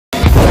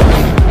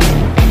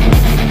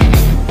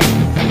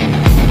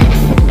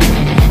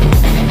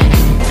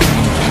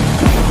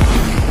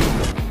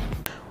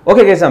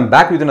Okay guys, I'm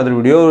back with another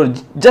video.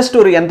 Just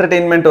ஒரு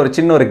entertainment ஒரு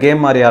சின்ன ஒரு கேம்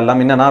மாதிரி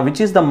ஆடலாம். என்னன்னா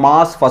which is the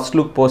mass first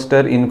look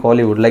poster in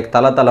Kollywood, like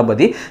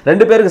Thalapathy.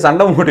 ரெண்டு பேருக்கு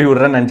சண்டை மூட்டி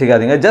விடுறேன்னு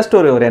நினைச்சிக்காதீங்க. ஜஸ்ட்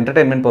ஒரு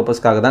entertainment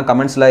purpose-காக தான்.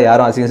 கமெண்ட்ஸ்ல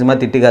யாரும் அசிங்கமா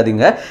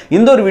திட்டிக்காதீங்க.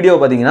 இந்த ஒரு வீடியோ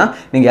பாத்தீங்கன்னா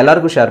நீங்க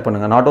எல்லாருக்கும் ஷேர்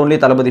பண்ணுங்க. Not only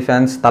Thalapathy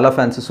fans, Thala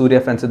fans,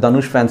 Surya fans,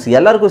 Dhanush fans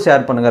எல்லாருக்கும்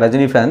ஷேர் பண்ணுங்க.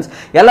 Rajini fans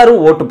எல்லாரும்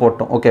ஓட்டு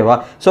போட்டோம். ஓகேவா?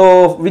 So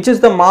which is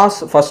the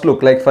mass first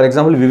look, like for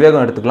example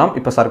Vivegam எடுத்துக்கலாம்.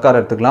 இப்போ Sarkar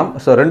எடுத்துக்கலாம்.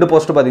 So ரெண்டு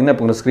போஸ்டர் பாத்தீங்கன்னா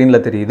இப்போ உங்க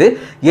ஸ்கிரீன்ல தெரியுது.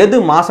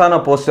 எது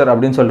மாசான போஸ்டர்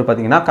அப்படினு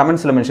பாத்தீங்கன்னா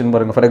கமெண்ட்ஸ்ல மென்ஷன்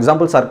பண்ணுங்க. For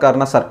example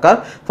சர்க்கார்னா Sarkar,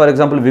 for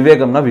example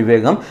விவேகம்னா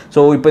Vivegam. So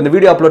இப்போ இந்த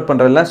வீடியோ அப்லோட்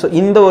பண்றேன்ல, சோ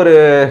இந்த ஒரு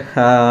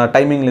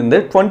டைமிங்ல இருந்து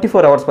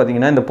 24 ஹவர்ஸ்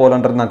பாத்தீங்கன்னா இந்த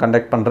போல்ன்றது நான்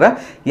கண்டக்ட் பண்றேன்.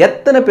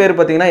 எத்தனை பேர்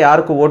பாத்தீங்கன்னா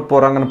யாருக்கு ஓட்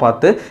போறாங்கன்னு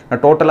பார்த்து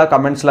நான் டோட்டலா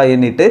கமெண்ட்ஸ்ல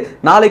எண்ணிட்டு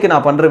நாளைக்கு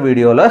நான் பண்ற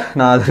வீடியோல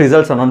நான்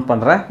ரிசல்ட்ஸ் அனௌன்ஸ்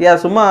பண்றேன்.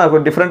 சும்மா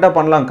டிஃபரெண்டா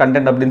பண்ணலாம்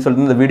கண்டென்ட் அப்படின்னு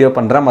சொல்லிட்டு இந்த வீடியோ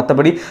பண்றேன்.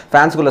 மத்தபடி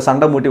ஃபேன்ஸ்குள்ள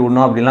சண்டை மூட்டி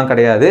விடணும் அப்படிலாம்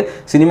கிடையாது.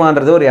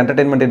 சினிமான்றது ஒரு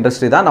என்டர்டெயின்மெண்ட்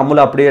இண்டஸ்ட்ரி தான்.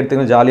 நம்மளும் அப்படியே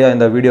எடுத்துக்கிட்டு ஜாலியா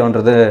இந்த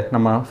வீடியோன்றது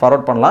நம்ம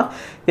ஃபார்வர்ட் பண்ணலாம்.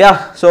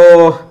 ஸோ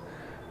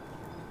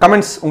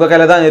கமெண்ட்ஸ் உங்கள்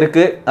கையில் தான்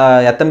இருக்குது.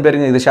 எத்தனை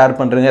பேருங்க இது ஷேர்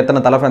பண்ணுறீங்க, எத்தனை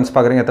தலை ஃபேன்ஸ்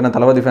பார்க்குறீங்க, எத்தனை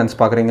தளபதி ஃபேன்ஸ்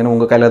பார்க்குறீங்கன்னு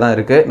உங்கள் கையில் தான்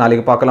இருக்குது.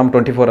 நாளைக்கு பார்க்கலாம்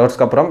 24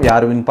 ஹவர்ஸ்க்கு அப்புறம்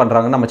யார் வின்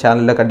பண்ணுறாங்கன்னு நம்ம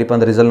சேனலில் கண்டிப்பாக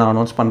அந்த ரிசல்ட் நான்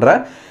அனௌன்ஸ் பண்ணுறேன்.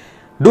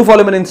 Two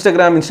follow me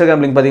Instagram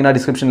link பார்த்தீங்கன்னா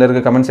டிஸ்கிரிப்ஷனில்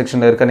இருக்குது, கமெண்ட்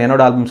செக்ஷனில் இருக்குது.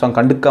 என்னோட ஆல்பம் சாங்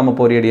கண்டுக்காம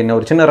போறியடி என்ன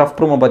ஒரு சின்ன ரஃப்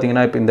ப்ரோமோ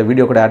பார்த்தீங்கன்னா இப்போ இந்த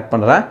வீடியோ கூட ஆட்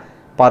பண்ணுறேன்,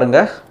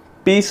 பாருங்கள்.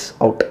 Peace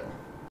out.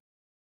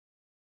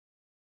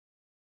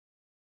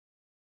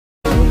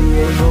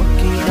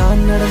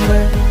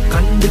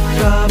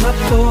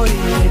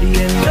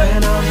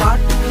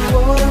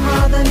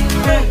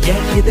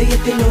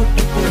 இதயத்தை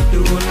நோட்டு போட்டு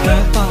ஒன்ன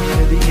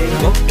பாக்குறது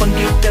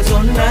ஒப்பங்கிட்ட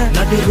சொன்ன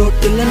நடு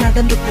ரோட்டுல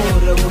நடந்து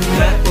போற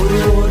உன்ன ஒரு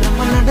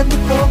ஓரமா நடந்து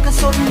போக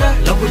சொன்ன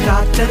லவ்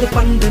டாக்டர்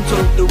பண்றேன்னு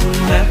சொல்லிட்டு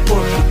உன்ன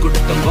போட்டு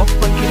கொடுத்த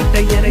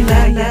ஒப்பங்கிட்ட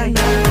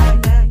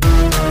இறைய